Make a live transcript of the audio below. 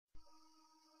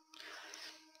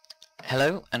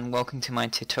Hello and welcome to my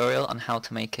tutorial on how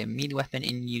to make a melee weapon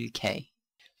in UDK.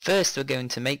 First we're going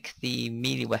to make the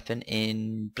melee weapon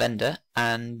in Blender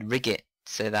and rig it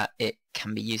so that it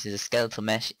can be used as a skeletal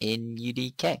mesh in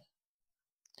UDK.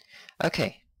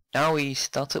 Okay, now we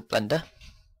start up Blender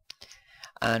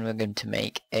and we're going to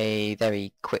make a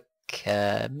very quick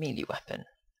melee weapon.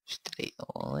 Just delete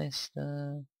all this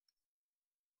stuff.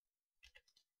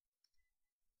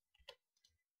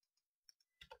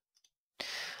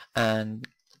 And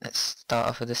let's start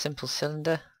off with a simple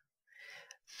cylinder.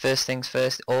 First things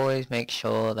first, always make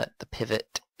sure that the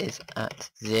pivot is at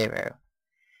 0.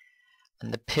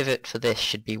 And the pivot for this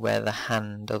should be where the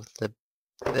hand of the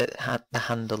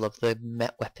handle of the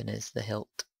met weapon is, the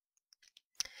hilt.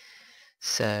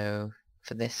 So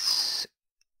for this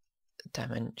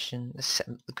dimension, let's set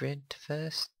up the grid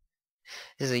first.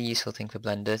 This is a useful thing for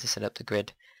Blender to set up the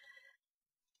grid.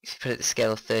 If you put it at the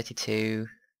scale of 32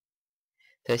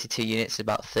 units is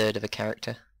about a third of a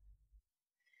character.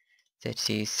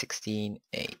 32, 16,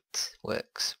 8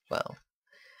 works well.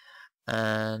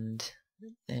 And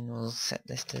then we'll set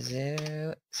this to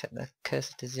 0, set the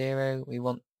cursor to 0. We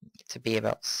want it to be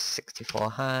about 64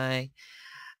 high,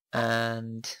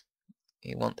 and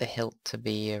we want the hilt to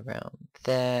be around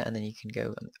there, and then you can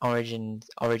go origin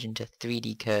to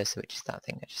 3D cursor, which is that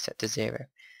thing I just set to 0.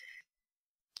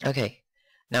 Okay,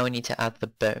 now we need to add the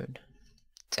bone.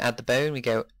 To add the bone, we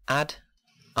go add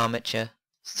armature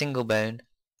single bone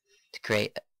to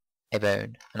create a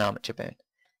bone, an armature bone.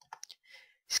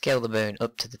 Scale the bone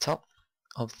up to the top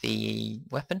of the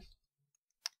weapon,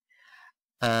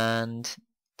 and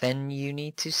then you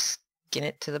need to skin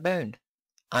it to the bone.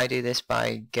 I do this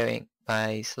by going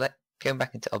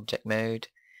back into object mode,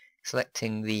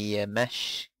 selecting the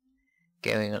mesh,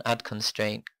 going on add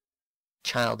constraint,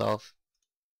 child of,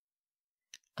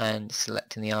 and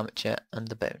selecting the armature and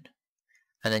the bone,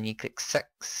 and then you click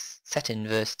set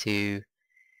inverse to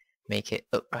make it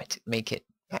upright, make it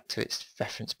back to its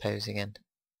reference pose again.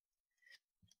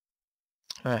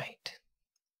 Right.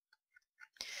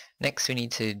 Next we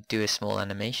need to do a small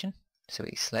animation, so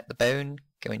we select the bone,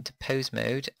 go into pose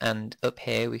mode, and up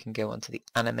here we can go onto the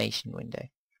animation window.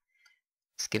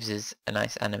 This gives us a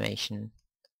nice animation.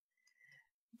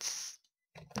 This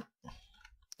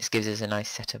gives us a nice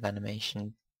set of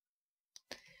animation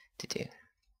to do.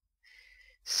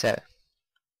 So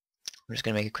I'm just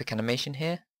going to make a quick animation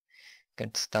here. I'm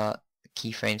going to start the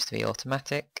keyframes to be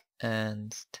automatic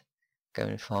and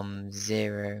going from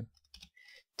 0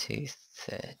 to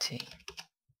 30.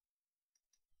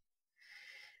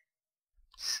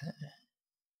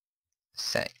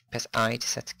 So press I to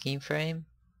set a keyframe,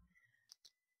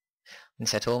 and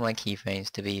set all my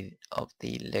keyframes to be of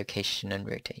the location and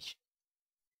rotation.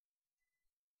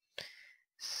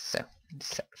 So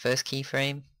set the first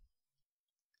keyframe,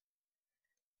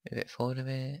 move it forward a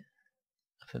bit,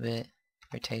 up a bit,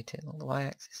 rotate it along the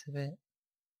y-axis a bit.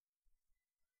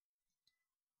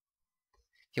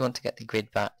 If you want to get the grid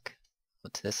back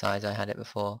up to the size I had it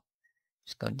before,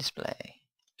 just go on display.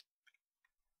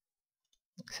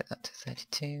 Set that to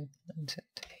 32 and set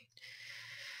to 8.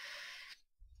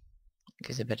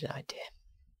 Gives a better idea.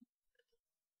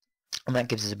 And that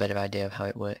gives us a better idea of how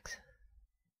it works.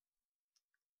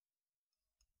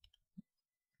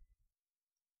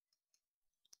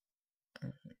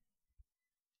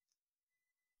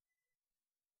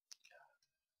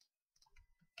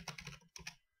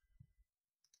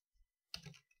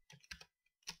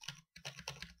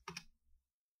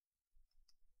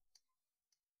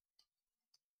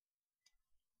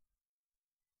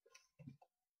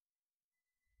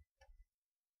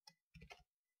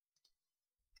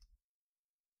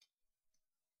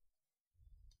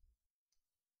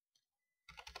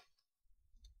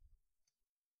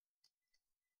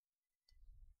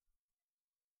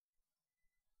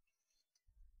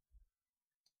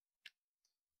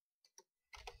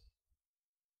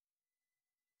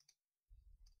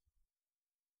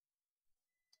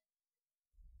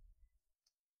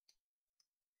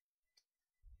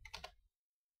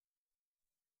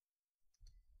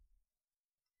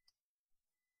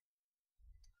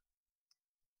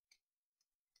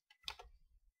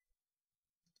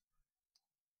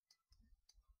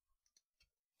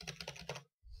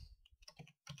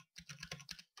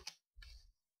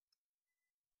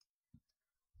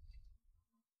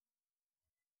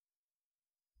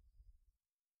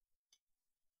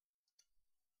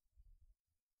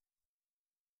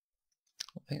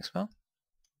 Thanks, well.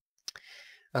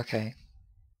 Okay,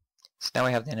 so now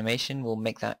we have the animation. We'll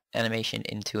make that animation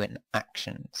into an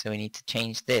action. So we need to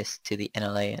change this to the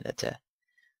NLA editor.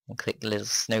 And click the little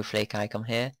snowflake icon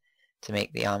here to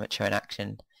make the armature an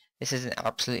action. This isn't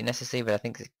absolutely necessary, but I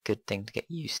think it's a good thing to get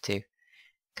used to,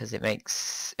 because it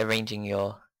makes arranging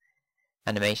your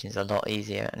animations a lot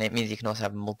easier, and it means you can also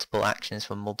have multiple actions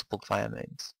from multiple fire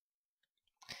modes.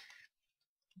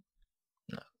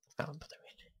 No, that won't bother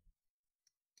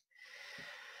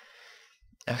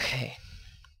me. Okay.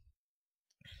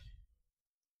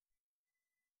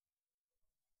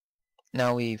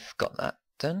 Now we've got that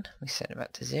done, we set it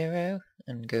back to 0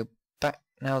 and go back.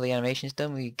 Now the animation is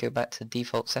done, we go back to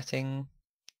default setting,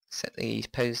 set the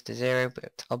pose to 0,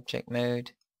 but to object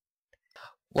mode.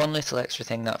 One little extra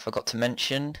thing that I forgot to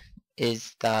mention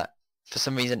is that for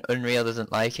some reason Unreal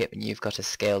doesn't like it when you've got a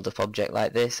scaled up object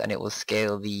like this, and it will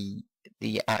scale the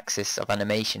axis of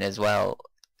animation as well,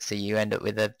 so you end up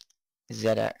with a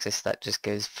Z-axis that just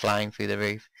goes flying through the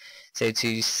roof. So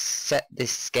to set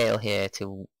this scale here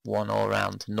to 1 all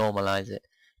round, to normalize it,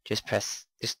 just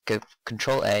go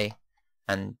Control A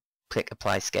and click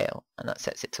Apply Scale, and that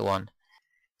sets it to 1.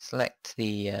 Select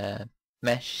the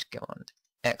mesh, go on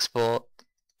Export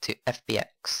to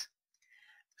FBX,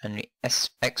 and we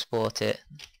export it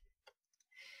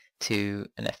to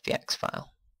an FBX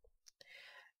file.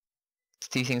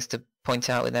 2 things to point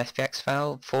out with an FBX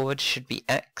file: forward should be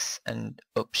X and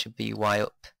up should be Y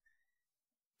up,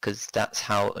 because that's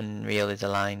how Unreal is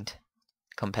aligned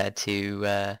compared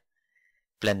to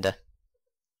Blender.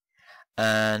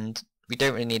 And we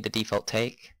don't really need the default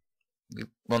take. We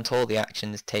want all the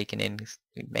actions taken in.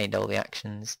 We've made all the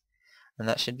actions, and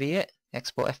that should be it.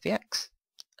 Export FBX,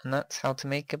 and that's how to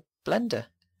make a Blender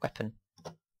weapon.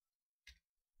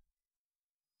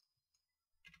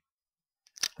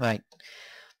 Right,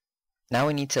 now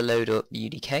we need to load up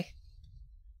UDK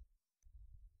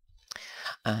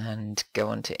and go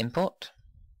on to import.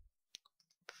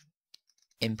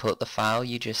 Import the file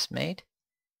you just made.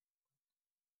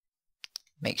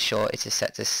 Make sure it is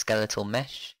set to skeletal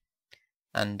mesh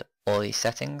and all these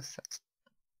settings.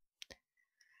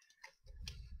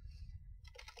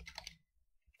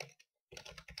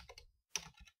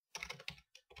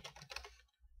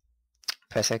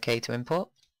 Press OK to import,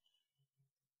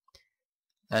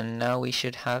 and now we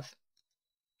should have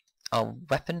our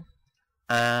weapon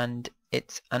and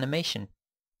its animation.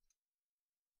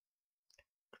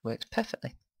 It works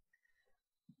perfectly.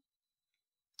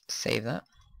 Save that,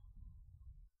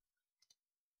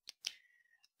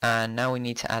 and now we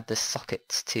need to add the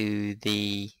sockets to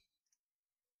the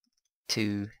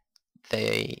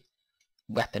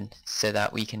weapon so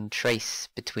that we can trace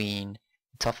between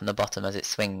top and the bottom as it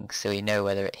swings, so we know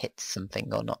whether it hits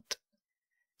something or not.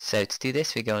 So to do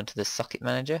this, we go into the socket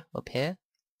manager up here,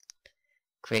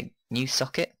 create new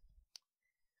socket.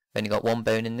 We've only got 1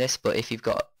 bone in this, but if you've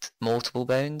got multiple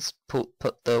bones, put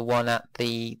the one at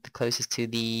the closest to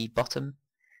the bottom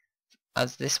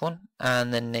as this one,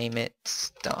 and then name it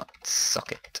start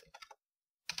socket.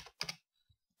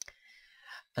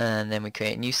 And then we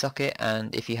create a new socket,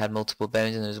 and if you had multiple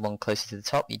bones and there's one closer to the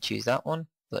top, you choose that one.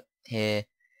 But here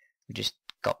we just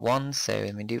got 1, so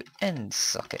then we do end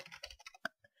socket,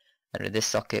 and with this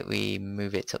socket we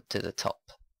move it up to the top.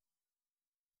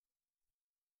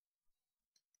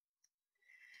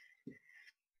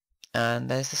 And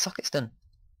there's the sockets done.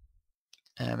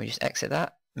 And we just exit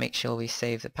that, make sure we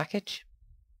save the package,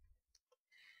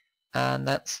 and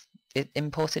that's it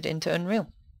imported into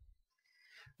Unreal.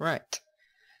 Right,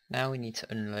 now we need to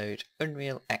unload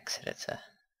Unreal X Editor.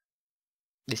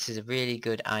 This is a really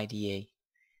good IDE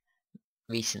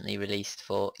recently released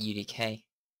for UDK,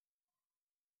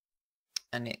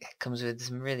 and it comes with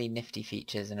some really nifty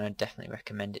features, and I definitely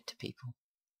recommend it to people.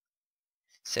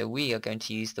 So we are going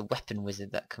to use the weapon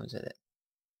wizard that comes with it.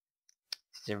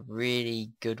 It's a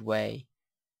really good way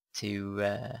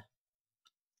to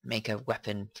make a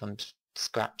weapon from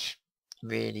scratch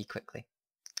really quickly.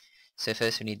 So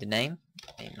first we need the name,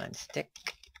 mainline stick,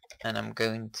 and I'm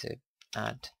going to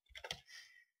add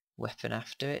weapon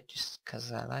after it just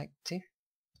because I like to.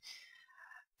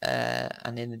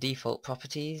 And in the default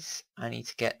properties I need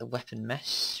to get the weapon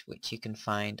mesh, which you can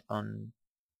find on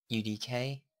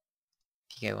UDK.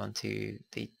 If you go onto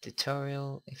the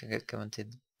tutorial, if you go onto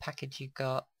the package you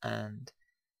got and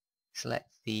select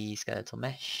the skeletal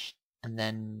mesh, and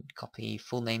then copy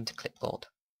full name to clipboard.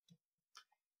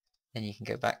 Then you can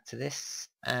go back to this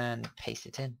and paste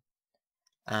it in,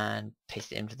 and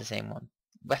paste it into the same one.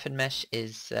 Weapon mesh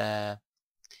is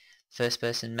first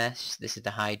person mesh. This is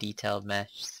the high detailed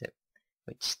mesh,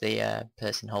 which the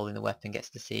person holding the weapon gets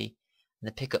to see. And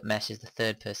the pickup mesh is the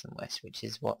third person mesh, which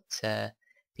is what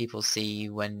people see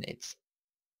when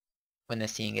they're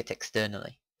seeing it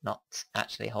externally, not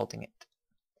actually holding it.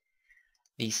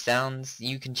 These sounds,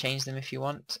 you can change them if you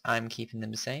want. I'm keeping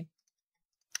them the same.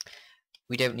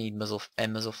 we don't need muzzle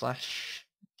flash.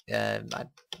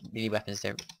 Melee weapons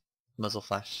don't muzzle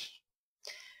flash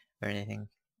or anything.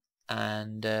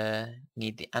 And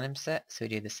need the anim set, so we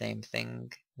do the same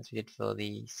thing as we did for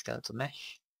the skeletal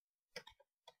mesh.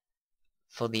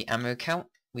 For the ammo count,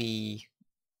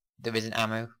 there isn't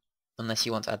ammo unless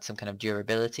you want to add some kind of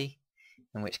durability,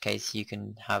 in which case you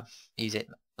can use it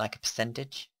like a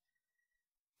percentage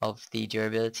of the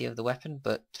durability of the weapon,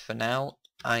 but for now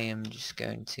I am just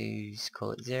going to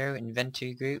call it 0.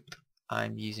 Inventory group,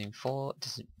 I'm using 4, it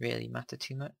doesn't really matter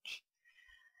too much.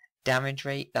 Damage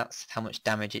rate, that's how much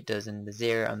damage it does, and the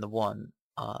 0 and the 1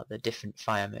 are the different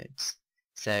fire modes.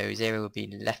 So 0 would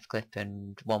be left click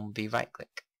and 1 would be right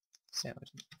click. So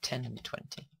 10 and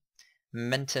 20.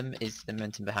 Momentum is the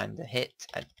momentum behind the hit.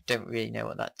 I don't really know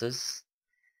what that does,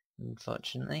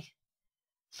 unfortunately.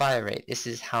 Fire rate, this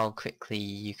is how quickly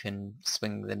you can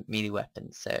swing the melee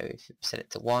weapon. So if you set it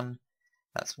to 1,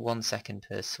 that's 1 second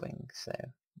per swing. So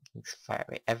fire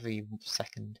rate every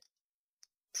second.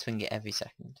 Swing it every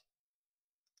second.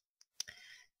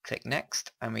 Click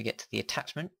next and we get to the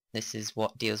attachment. This is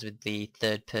what deals with the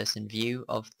third person view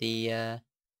of the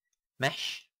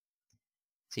mesh.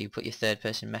 So you put your third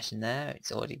person mesh in there,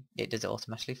 it does it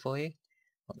automatically for you.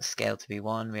 Want the scale to be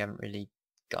 1, we haven't really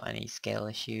got any scale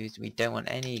issues. We don't want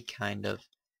any kind of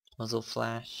muzzle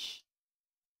flash.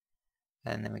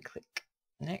 And then we click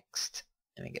next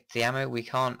and we get to the ammo. We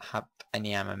can't have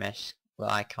any ammo mesh. Well,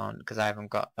 I can't because I haven't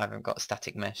got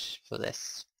static mesh for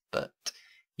this, but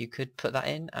you could put that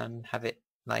in and have it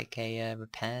like a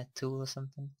repair tool or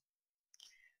something.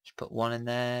 Just put 1 in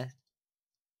there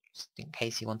just in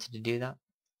case you wanted to do that.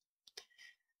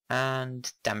 And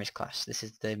damage class, this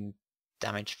is the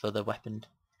damage for the weapon.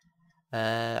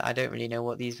 I don't really know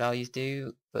what these values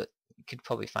do, but you could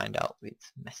probably find out with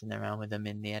messing around with them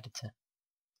in the editor.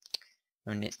 I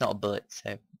mean, it's not a bullet,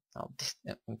 so I'll just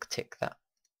tick that.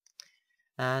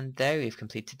 And there we've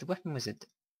completed the weapon wizard.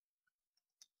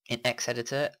 In X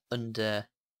editor,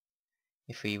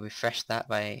 if we refresh that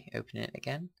by opening it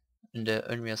again, under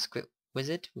Unreal Script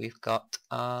Wizard, we've got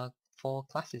our 4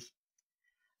 classes.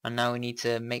 And now we need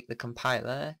to make the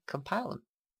compiler compile them.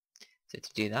 So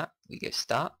to do that, we go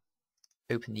Start,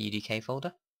 open the UDK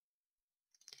folder,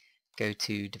 go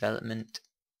to Development,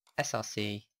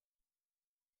 SRC,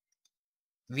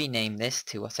 rename this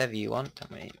to whatever you want.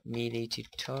 I'm going to Melee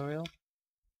Tutorial.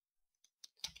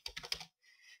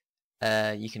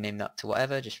 You can name that to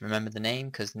whatever, just remember the name,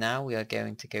 because now we are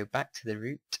going to go back to the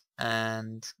root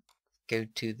and go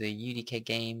to the UDK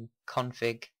game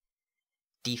config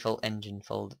default engine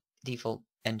folder, default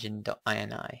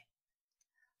engine.ini,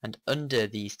 and under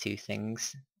these two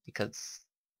things, because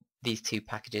these two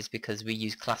packages, because we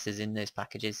use classes in those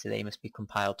packages, so they must be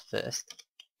compiled first,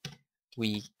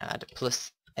 we add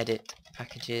plus edit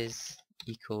packages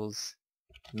equals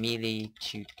melee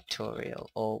tutorial,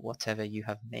 or whatever you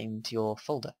have named your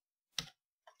folder.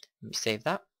 Let me save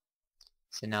that.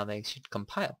 So now they should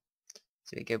compile.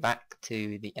 So we go back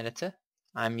to the editor.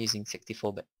 I'm using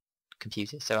 64-bit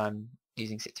computer, so I'm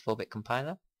using 64-bit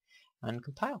compiler, and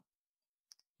compile.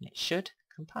 And it should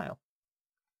compile.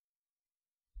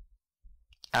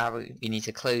 We need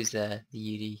to close the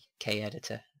UDK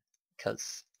editor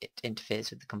because it interferes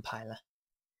with the compiler.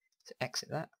 So exit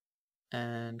that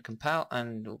and compile,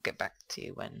 and we'll get back to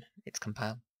you when it's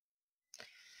compiled.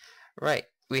 Right,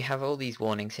 we have all these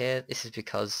warnings here. This is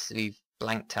because we've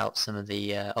blanked out some of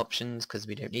the options because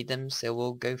we don't need them, so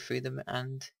we'll go through them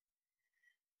and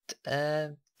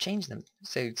change them.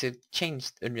 So to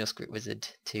change Unreal Script Wizard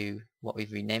to what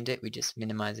we've renamed it, we just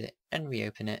minimize it and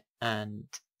reopen it, and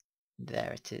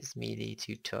there it is, Melee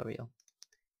Tutorial.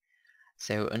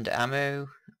 So under ammo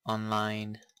on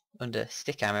line, under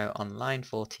stick ammo on line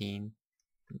 14,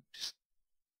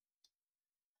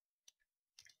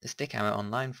 the stick ammo on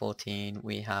line 14,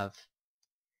 we have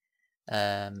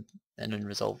an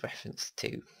unresolved reference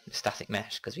to static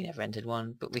mesh because we never entered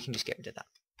one, but we can just get rid of that.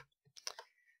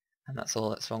 And that's all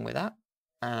that's wrong with that.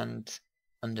 And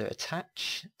under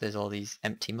attach, there's all these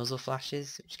empty muzzle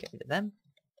flashes, so just get rid of them.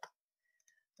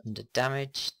 Under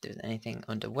damage, there's anything.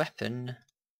 Under weapon,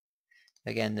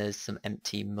 again there's some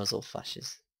empty muzzle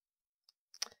flashes.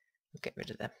 We'll get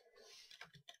rid of them.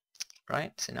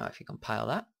 Right, so now if you compile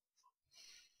that.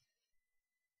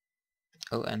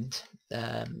 Oh, and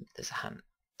there's a hand.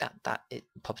 That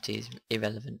property is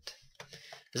irrelevant.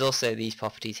 There's also these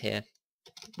properties here,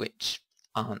 which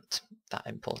aren't that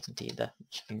important either,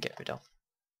 which you can get rid of.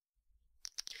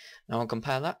 Now I'll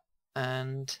compile that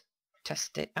and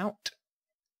test it out.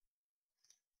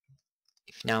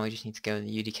 Now we just need to go in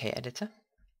the UDK editor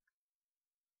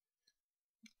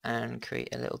and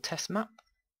create a little test map.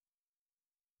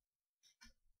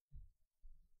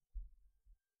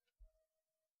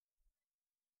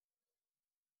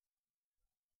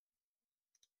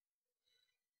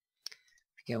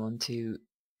 go on to,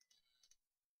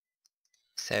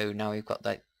 so now we've got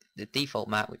the default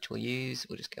map which we'll use.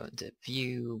 We'll just go into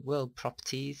View, World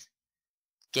Properties,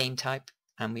 Game Type,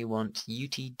 and we want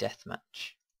UT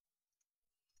Deathmatch.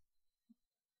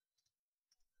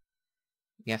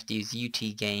 We have to use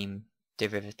UT game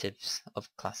derivatives of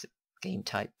classic game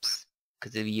types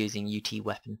because we're using UT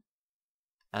weapon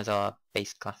as our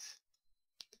base class.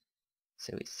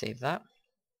 So we save that,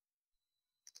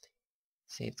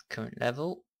 save the current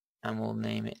level, and we'll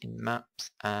name it in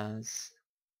maps as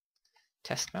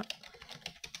test map.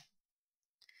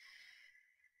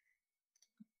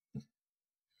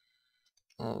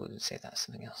 Or we'll save that as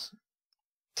something else.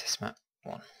 Test map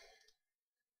 1.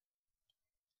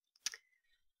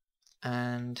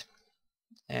 And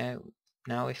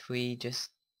now if we just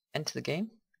enter the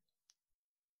game,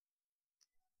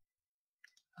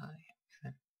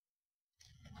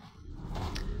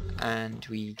 and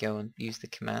we go and use the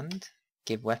command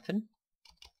give weapon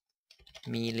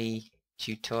melee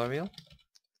tutorial,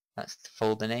 that's the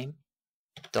folder name,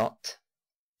 dot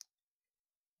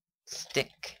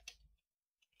stick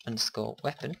underscore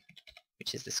weapon,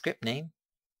 which is the script name.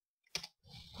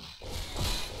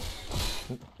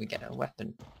 Ooh, we get a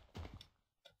weapon.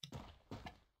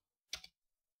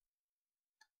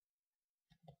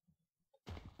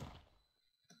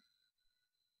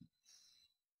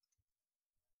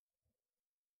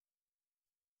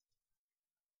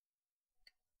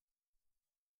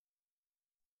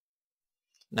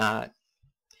 Now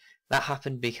that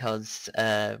happened because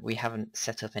we haven't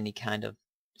set up any kind of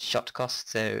shot cost,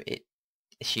 so it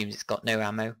assumes it's got no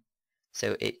ammo,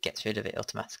 so it gets rid of it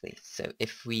automatically. So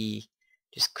if we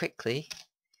just quickly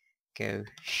go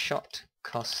shot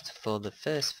cost for the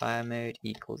first fire mode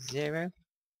equals 0,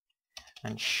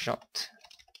 and shot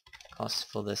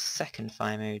cost for the second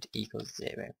fire mode equals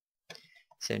 0.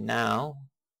 So now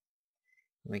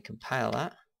when we compile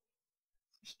that,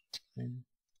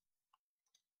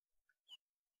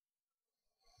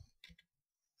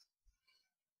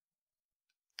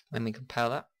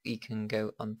 we can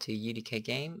go onto UDK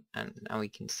game, and now we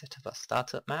can set up our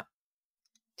startup map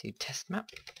to test map.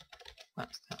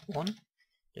 That's that one,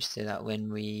 just so that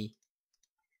when we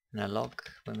log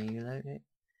when we load it,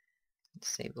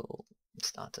 disable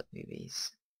startup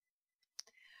movies.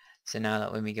 So now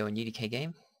that when we go in UDK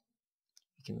game,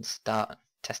 we can start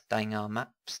testing our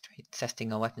maps,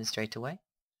 testing our weapons straight away.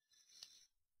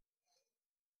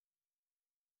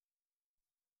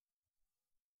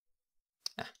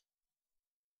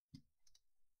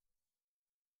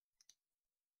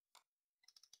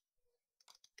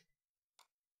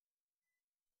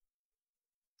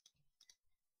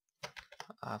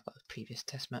 I've got the previous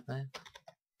test map there.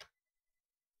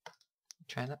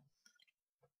 Try that.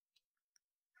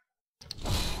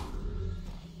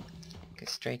 Go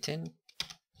straight in.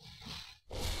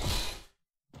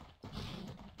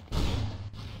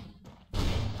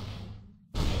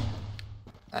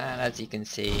 And as you can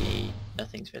see,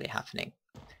 nothing's really happening.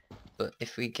 But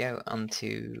if we go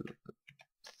onto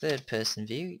third person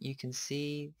view, you can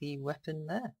see the weapon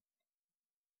there.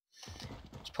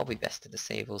 It's probably best to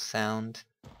disable sound.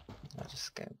 I'll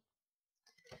just go,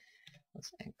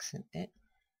 let's exit it.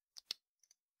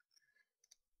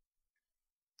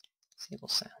 Disable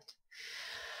sound.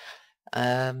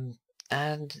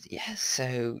 And yeah,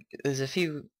 so there's a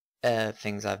few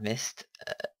things I've missed.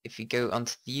 If you go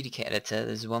onto the UDK editor,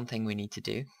 there's one thing we need to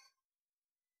do.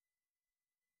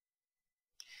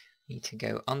 We need to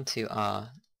go onto our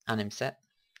anim set,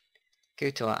 go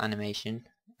to our animation,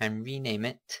 and rename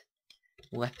it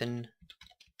weapon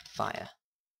fire.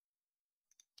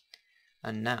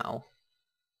 And now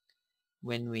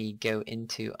when we go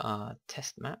into our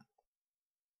test map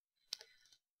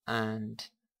and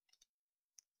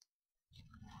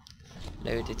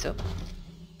load it up,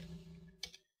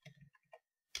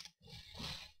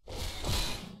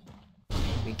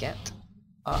 we get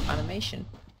our animation.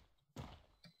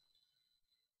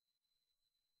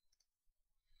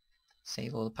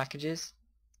 Save all the packages.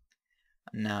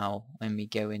 Now when we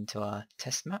go into our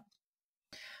test map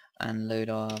and load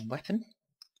our weapon,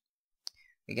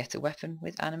 we get a weapon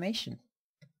with animation.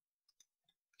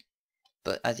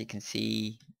 But as you can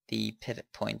see, the pivot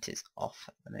point is off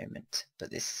at the moment, but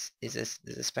there's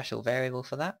a special variable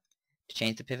for that to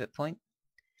change the pivot point.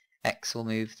 X will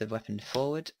move the weapon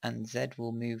forward and Z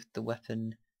will move the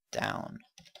weapon down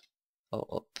or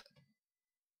up,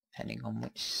 depending on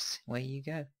which way you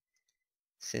go.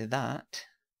 So that,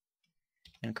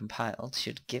 when compiled,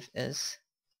 should give us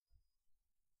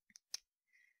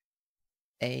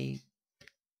a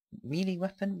melee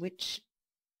weapon which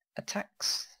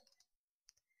attacks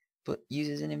but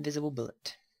uses an invisible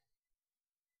bullet.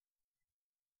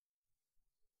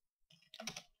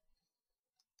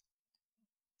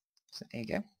 So there you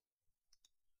go.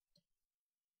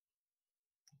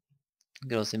 You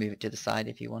could also move it to the side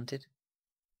if you wanted.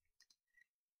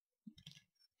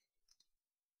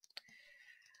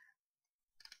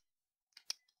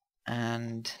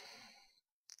 And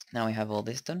now we have all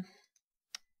this done,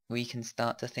 we can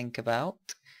start to think about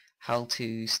how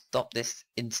to stop this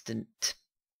instant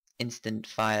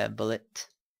fire bullet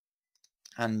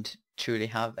and truly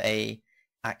have a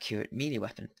accurate melee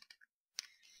weapon.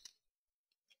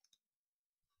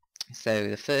 So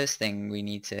the first thing we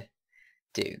need to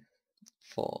do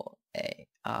for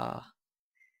our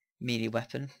melee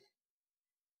weapon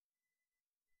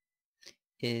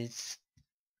is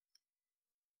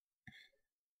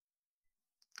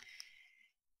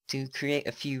to create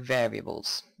a few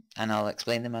variables, and I'll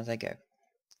explain them as I go.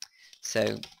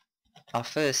 So our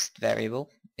first variable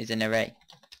is an array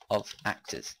of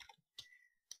actors.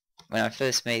 When I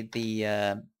first made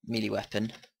the melee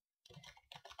weapon,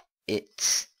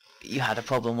 you had a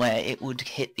problem where it would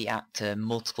hit the actor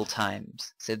multiple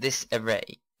times. So this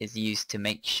array is used to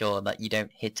make sure that you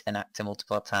don't hit an actor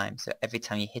multiple times. So every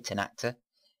time you hit an actor,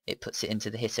 it puts it into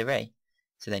the hit array.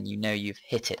 So then you know you've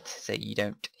hit it, so you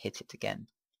don't hit it again.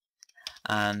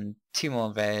 And two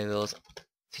more variables,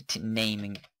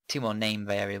 two more name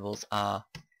variables are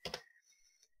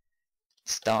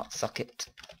start socket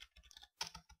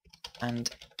and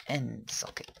end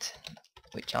socket,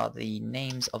 which are the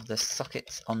names of the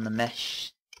sockets on the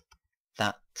mesh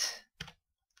that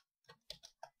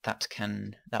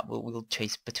we'll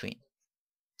trace between.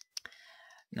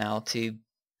 Now the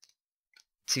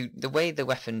way the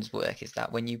weapons work is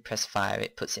that when you press fire,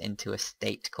 it puts it into a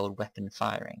state called weapon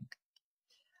firing,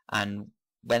 and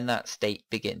when that state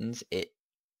begins, it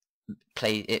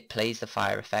plays the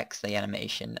fire effects, the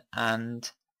animation, and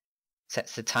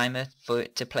sets the timer for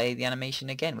it to play the animation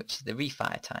again, which is the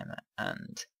refire timer.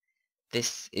 And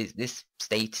this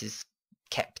state is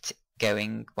kept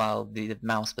going while the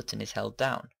mouse button is held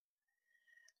down.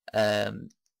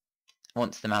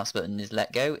 Once the mouse button is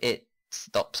let go, it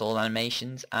stops all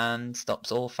animations and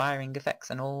stops all firing effects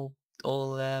and all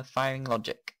firing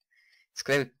logic. It's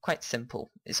quite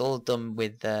simple. It's all done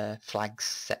with flags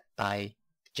set by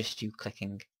just you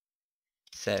clicking.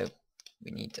 So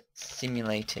we need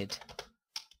simulated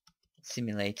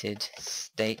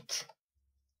state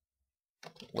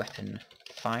weapon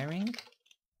firing,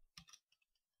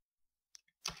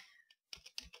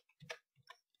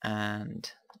 and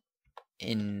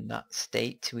in that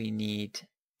state we need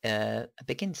a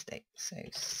begin state. So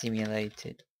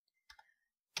simulated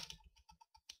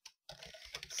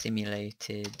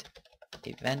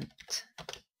event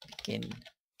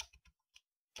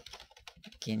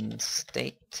begin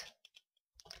state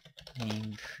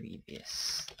name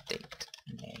previous state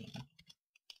name.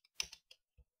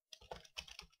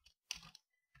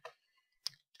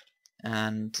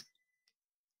 And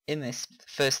in this, the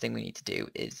first thing we need to do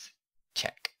is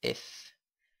check if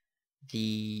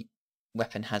the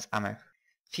weapon has ammo. A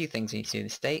few things we need to do in the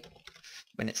state.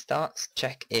 When it starts,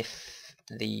 check if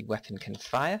the weapon can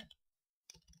fire.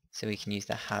 So we can use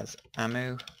the has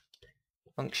ammo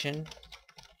function,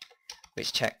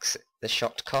 which checks the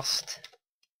shot cost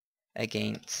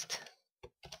against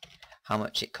how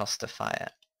much it costs to fire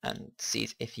and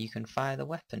sees if you can fire the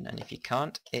weapon, and if you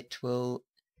can't, it will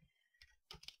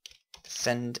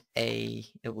send a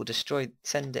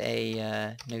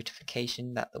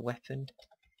notification that the weapon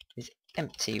is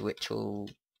empty, which will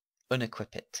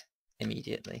unequip it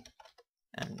immediately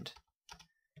and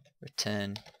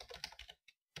return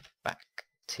back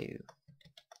to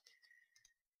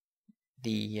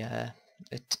the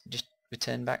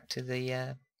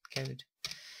code.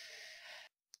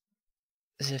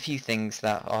 There's a few things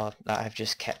that I've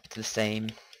just kept the same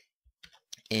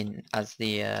as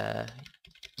the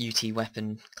UT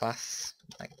weapon class,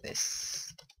 like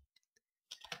this.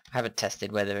 I haven't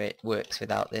tested whether it works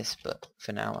without this, but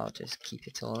for now I'll just keep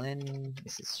it all in.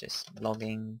 This is just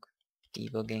logging,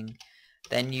 debugging.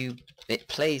 Then it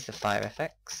plays the fire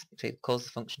effects. It calls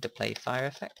the function to play fire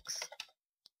effects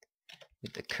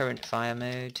with the current fire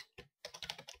mode.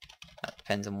 That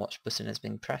depends on which button has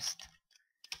been pressed,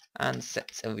 and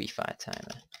sets a refire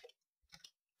timer.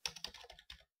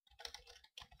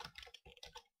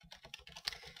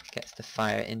 Gets the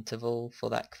fire interval for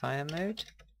that fire mode.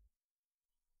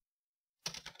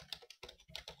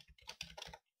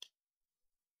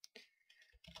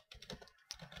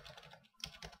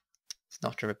 It's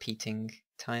not a repeating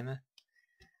timer,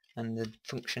 and the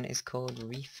function is called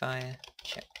refire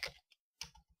check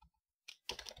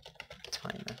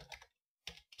timer,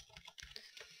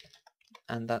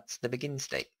 and that's the begin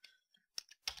state.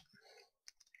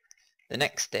 The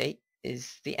next state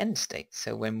is the end state,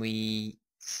 so when we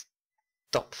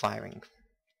stop firing.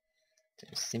 So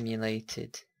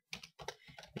simulated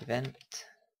event,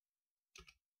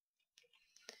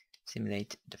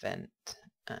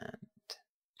 and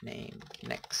name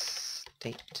next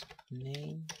state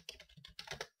name.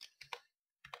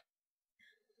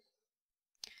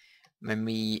 When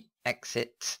we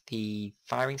exit the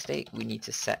firing state, we need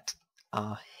to set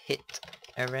our hit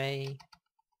array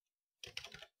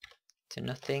to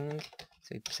nothing,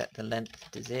 so we set the length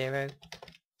to 0.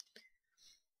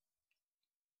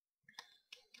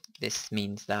 This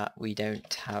means that we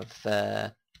don't have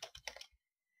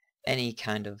any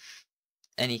kind of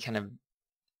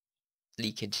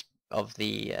leakage of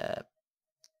the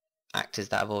actors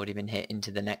that have already been hit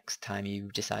into the next time you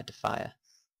decide to fire.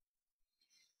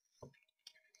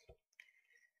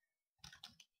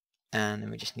 And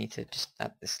then we just need to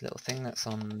add this little thing that's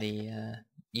on the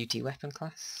UT weapon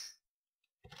class.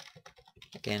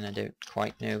 Again, I don't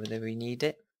quite know whether we need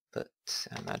it, but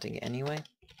I'm adding it anyway.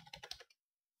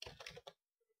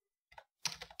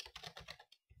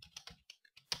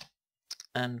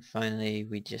 And finally,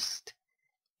 we just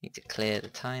need to clear the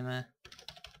timer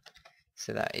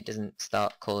so that it doesn't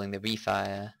start calling the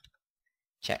refire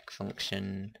check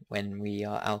function when we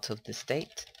are out of the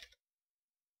state.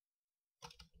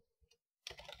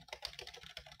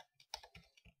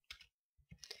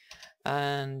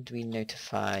 And we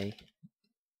notify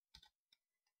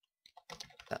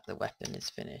that the weapon is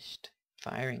finished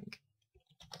firing.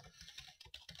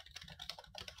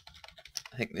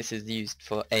 I think this is used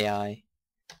for AI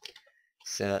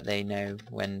so that they know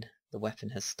when the weapon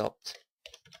has stopped.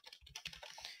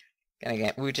 And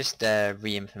again, we're just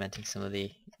re-implementing some of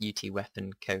the UT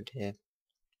weapon code here.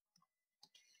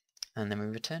 And then we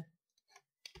return.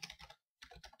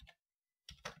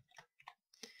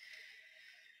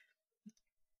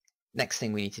 Next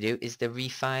thing we need to do is the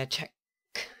refire check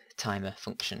timer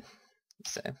function.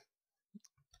 So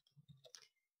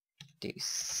do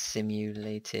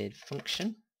simulated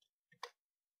function.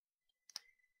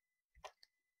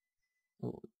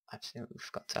 Oh, actually we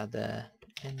forgot to add the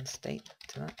end state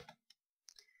to that.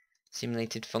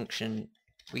 Simulated function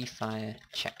refire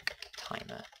check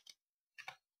timer.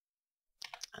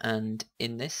 And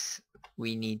in this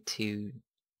we need to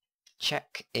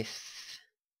check a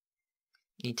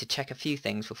few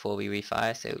things before we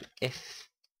refire. So if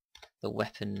the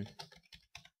weapon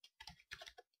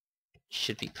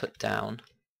should be put down,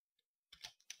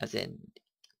 as in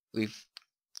we've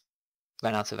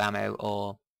run out of ammo,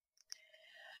 or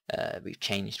we've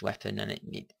changed weapon and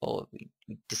or we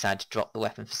decide to drop the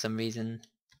weapon for some reason,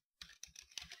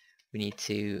 we need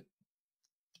to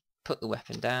put the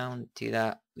weapon down. Do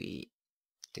that, we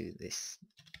do this,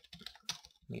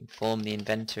 we inform the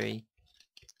inventory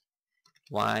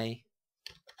why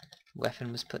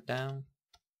weapon was put down.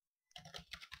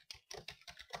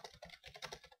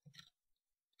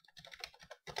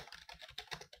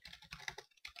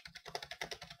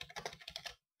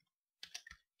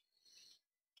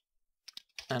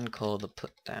 And call the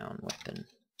put down weapon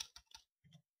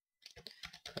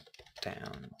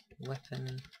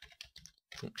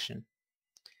function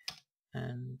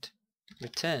and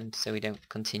return, so we don't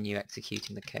continue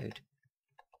executing the code.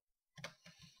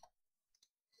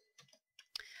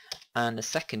 And a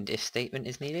second if statement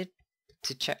is needed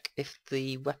to check if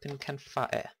the weapon can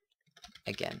fire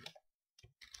again,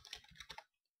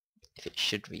 if it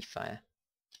should refire.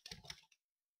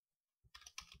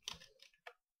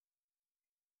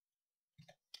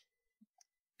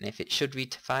 And if it should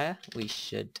refire, we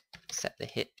should set the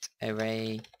hit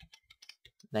array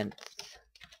length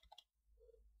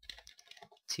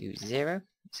to 0.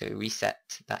 So we reset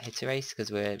that hit array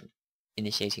because we're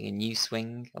initiating a new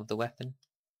swing of the weapon.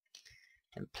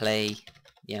 And play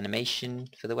the animation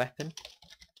for the weapon.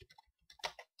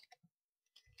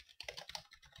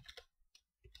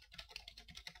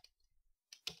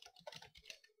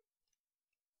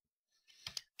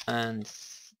 And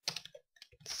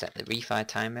set the refire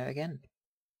timer again.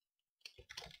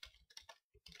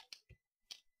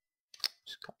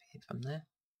 Just copy it from there.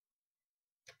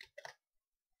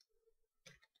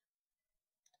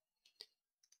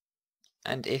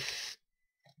 And if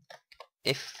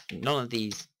none of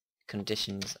these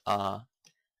conditions are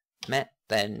met,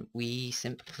 then we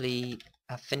simply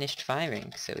have finished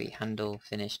firing. So we handle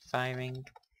finished firing,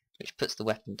 which puts the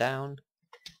weapon down,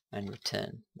 and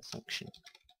return the function.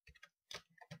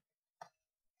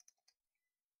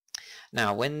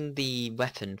 Now when the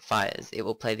weapon fires, it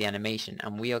will play the animation,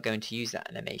 and we are going to use that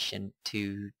animation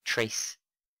to trace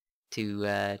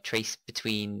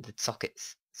between the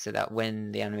sockets, so that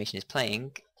when the animation is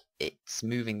playing, it's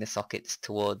moving the sockets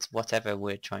towards whatever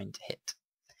we're trying to hit.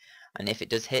 And if it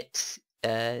does hit,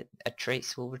 a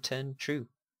trace will return true,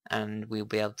 and we'll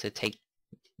be able to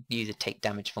use a take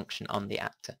damage function on the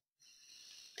actor.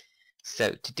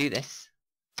 So to do this,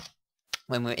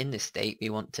 when we're in this state, we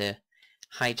want to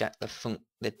hijack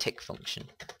the tick function.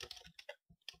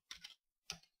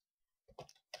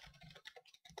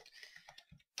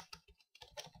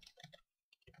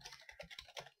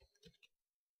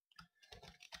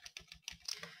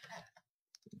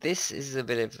 This is a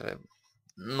bit of a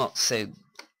not so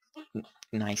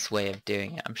nice way of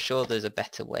doing it. I'm sure there's a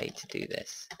better way to do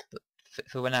this, but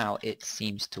for now it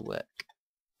seems to work,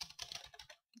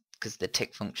 because the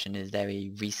tick function is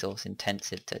very resource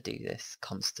intensive to do this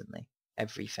constantly,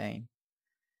 every frame.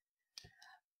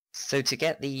 So to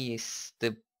get the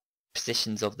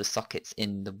positions of the sockets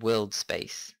in the world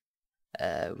space,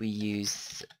 we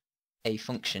use a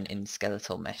function in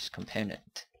skeletal mesh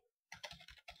component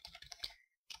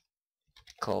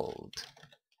called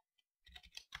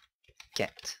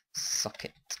get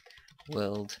socket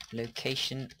world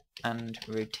location and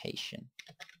rotation,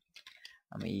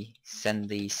 and we send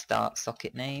the start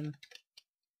socket name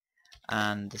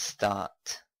and the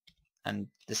start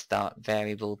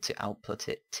variable to output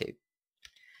it to,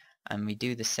 and we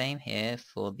do the same here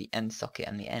for the end socket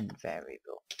and the end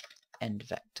variable, end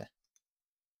vector.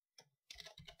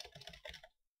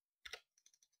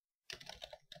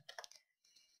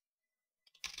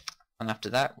 And after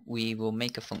that we will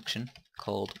make a function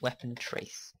called weapon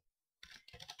trace,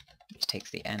 which takes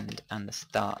the end and the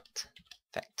start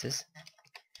vectors,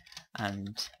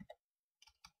 and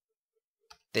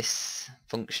this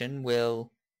function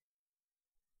will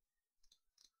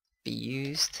be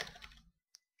used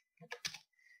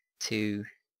to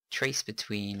trace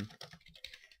between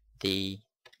the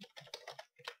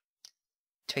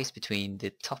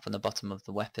top and the bottom of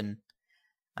the weapon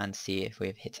and see if we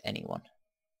have hit anyone.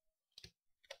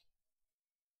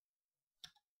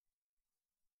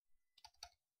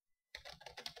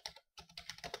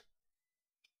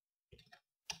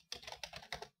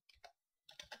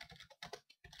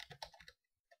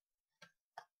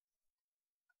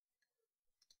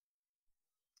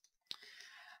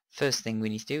 First thing we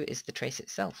need to do is the trace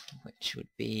itself, which would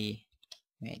be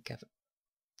we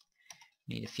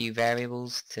need a few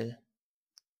variables to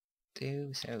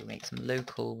do, so we make some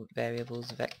local variables,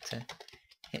 vector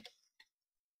hit,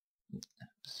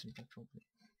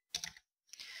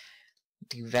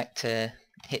 do vector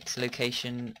hit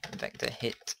location, vector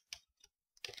hit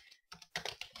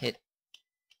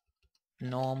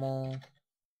normal.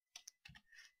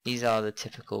 These are the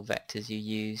typical vectors you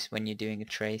use when you're doing a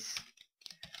trace.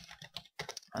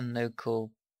 And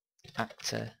local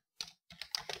actor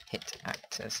hit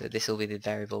actor, so this will be the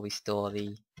variable we store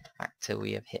the actor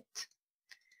we have hit.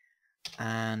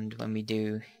 And when we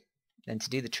do, then to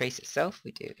do the trace itself,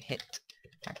 we do hit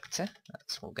actor,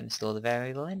 that's what we're going to store the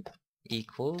variable in,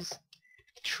 equals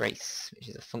trace, which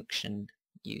is a function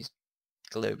used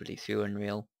globally through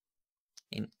Unreal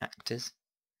in actors.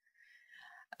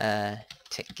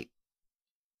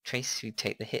 Trace, we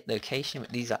take the hit location, but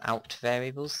these are out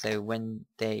variables, so when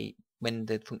the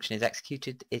function is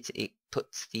executed, it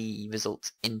puts the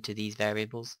results into these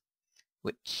variables,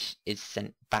 which is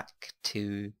sent back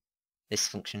to this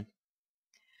function.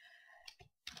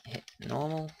 Hit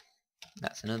normal,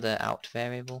 that's another out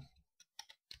variable,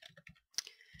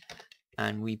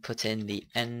 and we put in the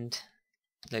end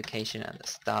location and the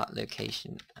start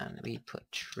location, and we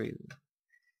put true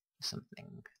or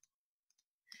something.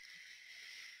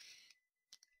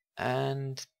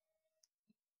 And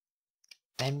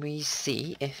then we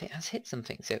see if it has hit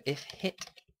something. So if hit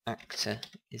actor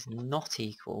is not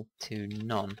equal to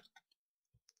none,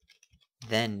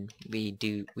 then we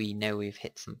know we've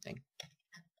hit something.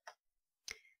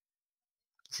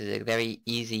 This is a very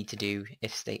easy to do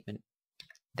if statement,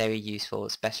 very useful,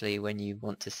 especially when you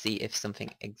want to see if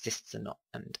something exists or not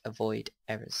and avoid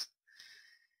errors.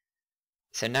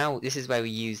 So now this is where we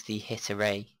use the hit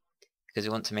array, because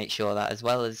we want to make sure that as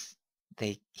well as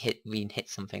we hit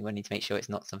something, we need to make sure it's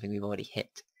not something we've already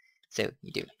hit. So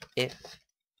you do if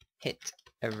hit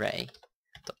array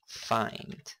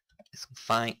find,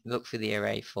 look for the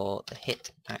array for the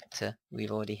hit actor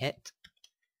we've already hit,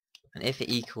 and if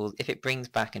it brings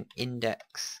back an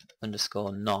index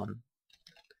underscore none,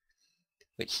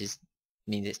 which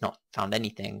means it's not found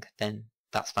anything, then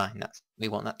that's fine. We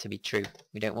want that to be true.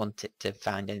 We don't want it to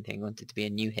find anything. We want it to be a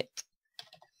new hit.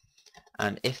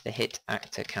 And if the hit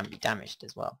actor can be damaged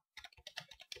as well,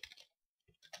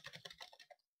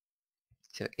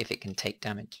 so if it can take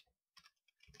damage.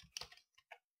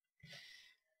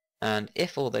 And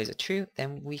if all those are true,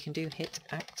 then we can do hit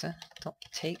actor dot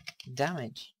take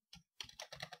damage.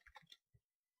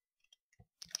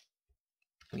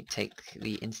 We take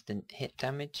the instant hit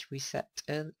damage we set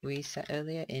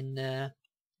earlier in the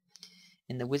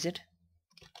wizard,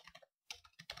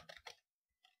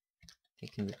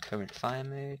 taking the current fire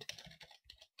mode.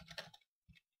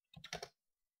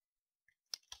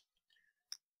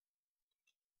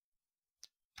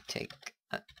 Take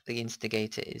the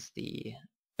instigator is the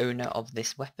owner of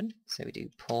this weapon, so we do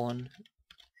pawn,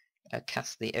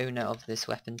 cast the owner of this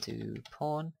weapon to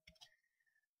pawn,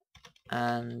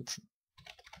 and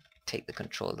take the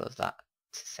control of that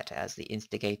to set it as the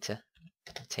instigator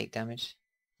take damage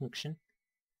function.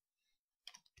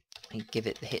 And give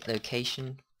it the hit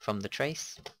location from the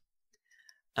trace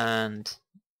and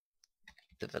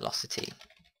the velocity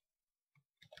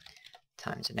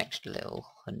times an extra little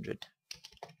 100.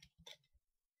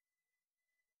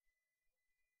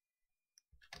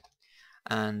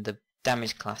 And the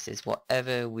damage class is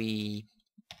whatever we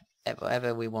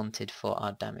wanted for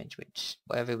our damage,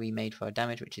 whatever we made for our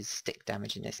damage, which is stick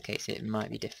damage in this case. It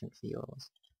might be different for yours.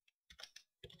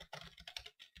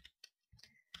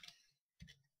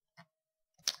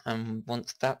 And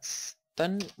once that's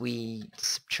done, we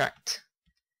subtract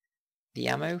the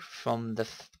ammo from the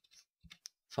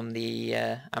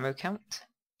ammo count.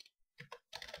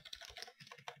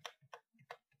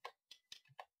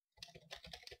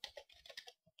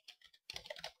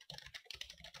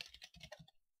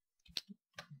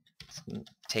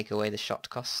 Take away the shot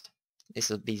cost. This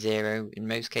will be 0 in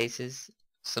most cases.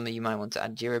 Some of you might want to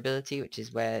add durability, which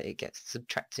is where it gets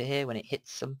subtracted here when it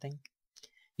hits something.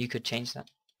 You could change that.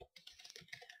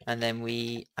 And then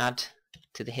we add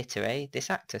to the hit array this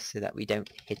actor so that we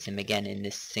don't hit him again in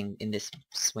this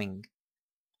swing.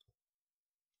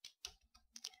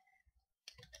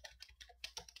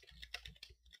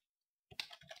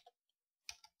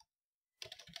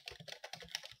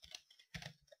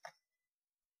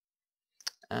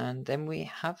 And then we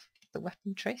have the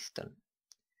weapon trace done.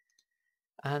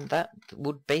 And that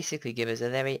would basically give us a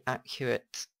very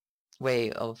accurate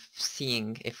way of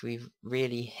seeing if we've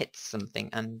really hit something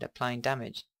and applying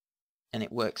damage. And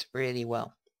it works really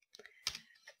well.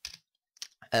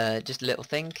 Just a little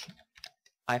thing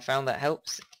I found that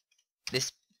helps.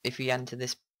 If we enter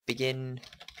this begin,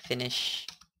 finish,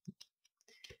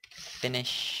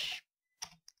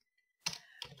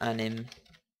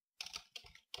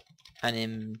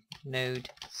 anim node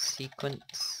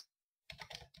sequence,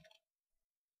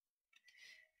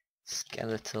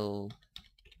 skeletal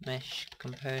mesh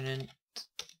component,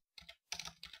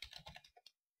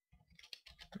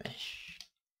 mesh,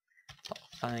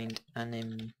 find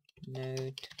anim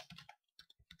node,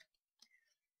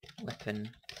 weapon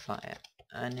fire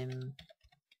anim,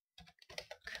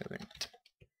 current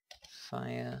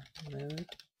fire mode.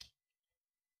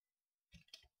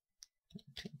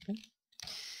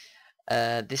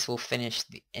 This will finish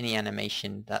any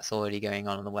animation that's already going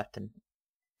on the weapon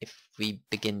if we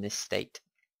begin this state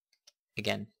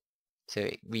again, so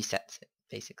it resets it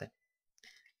basically.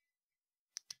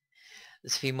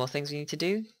 There's a few more things we need to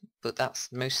do, but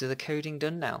that's most of the coding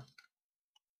done now.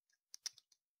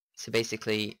 So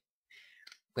basically,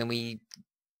 when we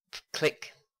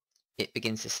click, it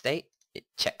begins the state. It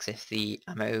checks if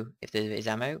there is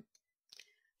ammo,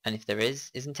 and if there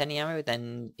isn't any ammo,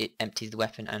 then it empties the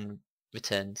weapon and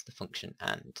returns the function,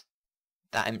 and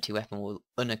that empty weapon will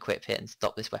unequip it and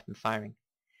stop this weapon firing.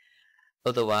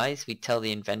 Otherwise, we tell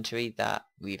the inventory that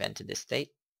we've entered this state,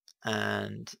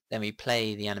 and then we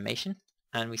play the animation,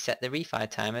 and we set the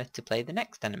refire timer to play the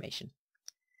next animation.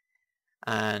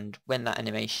 And when that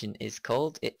animation is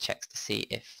called, it checks to see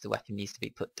if the weapon needs to be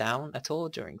put down at all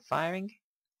during firing,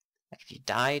 like if you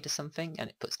died or something and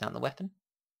it puts down the weapon.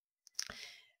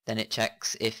 Then it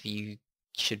checks if you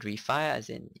should refire, as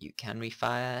in you can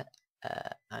refire,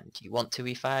 and you want to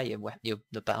refire,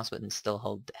 the mouse button's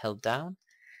still held down,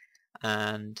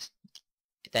 and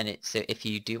then so if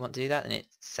you do want to do that, then it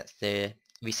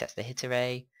resets the hit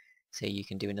array, so you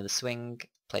can do another swing,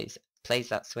 plays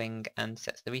that swing, and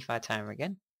sets the refire timer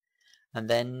again. And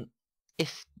then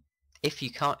if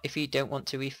you don't want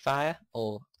to refire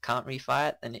or can't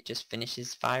refire, then it just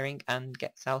finishes firing and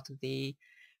gets out of the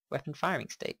weapon firing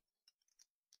state.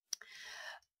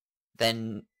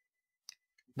 Then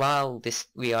while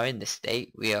we are in this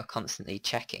state, we are constantly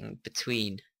checking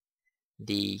between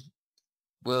the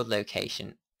world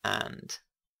location and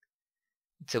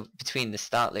between the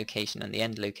start location and the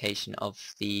end location of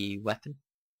the weapon,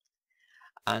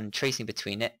 and tracing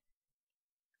between it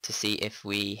to see if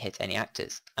we hit any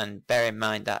actors. And bear in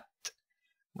mind that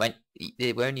When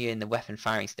we're only in the weapon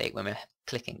firing state when we're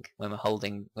clicking, when we're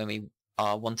holding, when we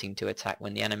are wanting to attack,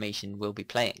 when the animation will be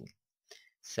playing.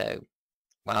 So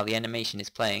while the animation is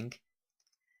playing,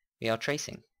 we are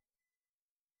tracing.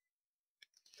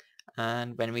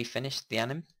 And when we finish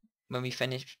the when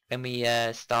we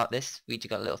start this, we do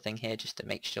got a little thing here just to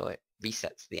make sure it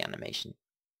resets the animation.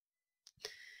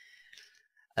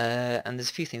 And there's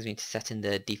a few things we need to set in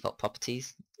the default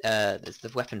properties. There's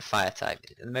the weapon fire type.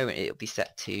 At the moment it'll be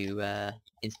set to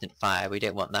instant fire. We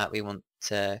don't want that. We want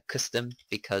custom,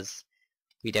 because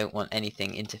we don't want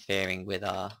anything interfering with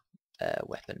our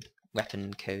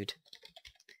weapon code.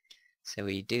 So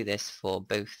we do this for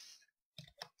both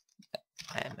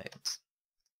fire modes.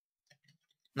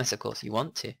 Unless of course you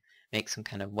want to make some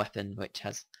kind of weapon which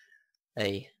has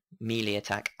a melee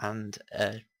attack and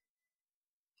an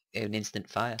instant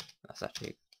fire. That's actually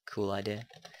a cool idea. And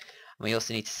we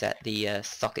also need to set the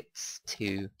sockets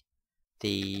to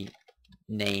the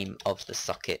name of the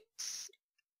sockets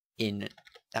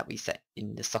that we set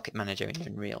in the socket manager in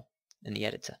Unreal, in the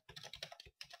editor.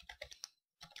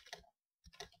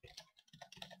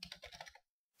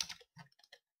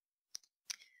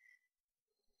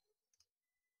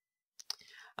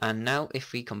 And now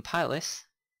if we compile this,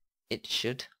 it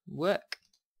should work.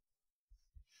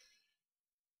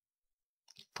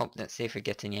 Let's see if we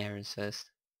get any errors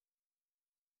first.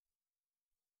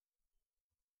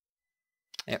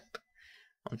 Yep,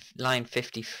 on line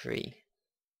 53.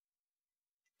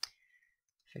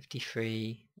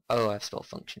 53. Oh, I've spelled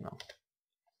function wrong.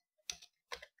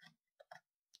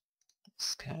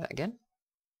 Let's try that again.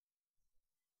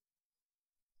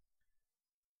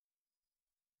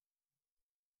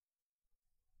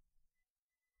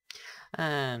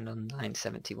 And on line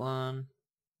 71,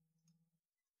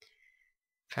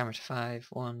 parameter 5,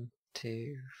 1,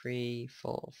 2, 3,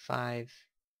 4, 5,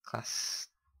 class,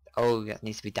 oh, that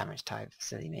needs to be damage type,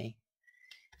 silly me,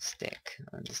 stick,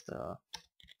 underscore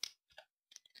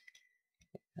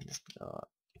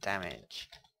damage.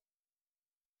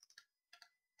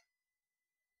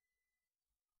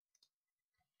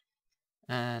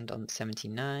 And on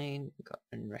 79, we've got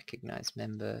unrecognized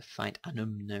member, find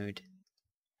anum node.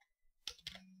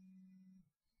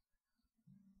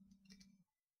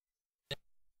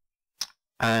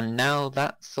 And now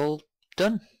that's all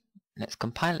done. Let's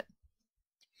compile it.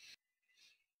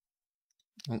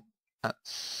 Oh,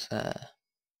 that's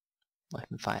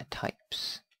weapon fire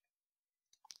types.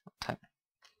 Type.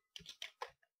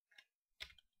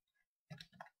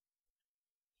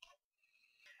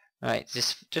 Right,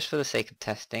 just for the sake of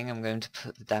testing, I'm going to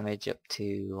put the damage up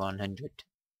to 100.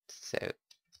 So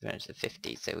it's to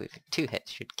 50. So we've 2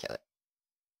 hits should kill it.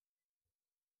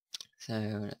 So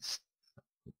let's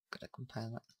gotta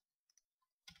compile that.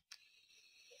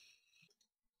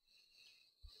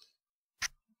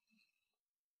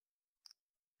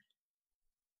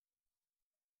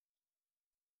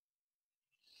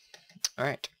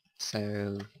 Alright,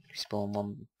 so spawn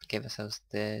one, give ourselves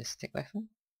the stick weapon,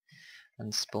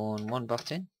 and spawn one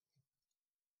bot in.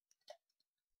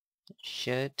 It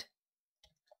should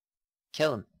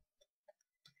kill him.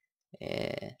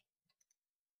 Yeah.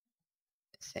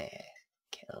 Say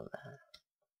kill that.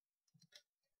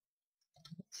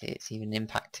 See, it's even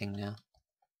impacting now.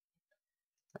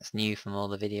 That's new from all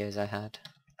the videos I had.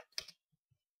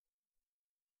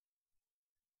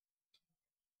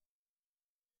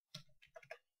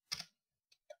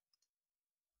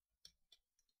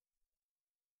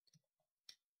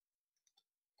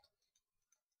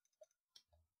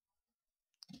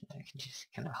 I can just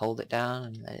kind of hold it down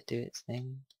and let it do its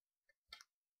thing.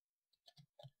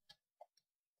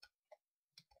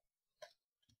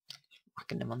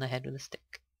 Whacking them on the head with a stick.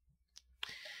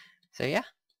 So yeah,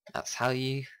 that's how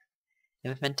you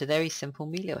implement a very simple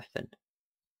melee weapon.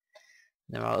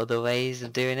 There are other ways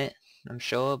of doing it, I'm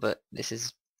sure, but this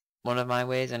is one of my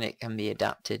ways, and it can be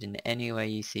adapted in any way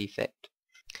you see fit.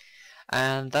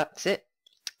 And that's it.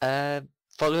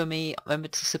 Follow me, remember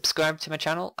to subscribe to my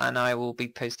channel, and I will be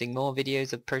posting more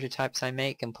videos of prototypes I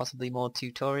make and possibly more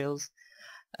tutorials.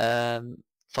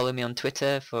 Follow me on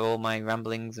Twitter for all my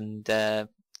ramblings and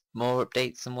more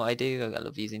updates on what I do. I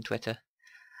love using Twitter.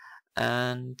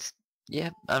 And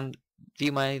yeah, and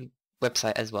view my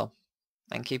website as well.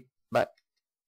 Thank you. Bye.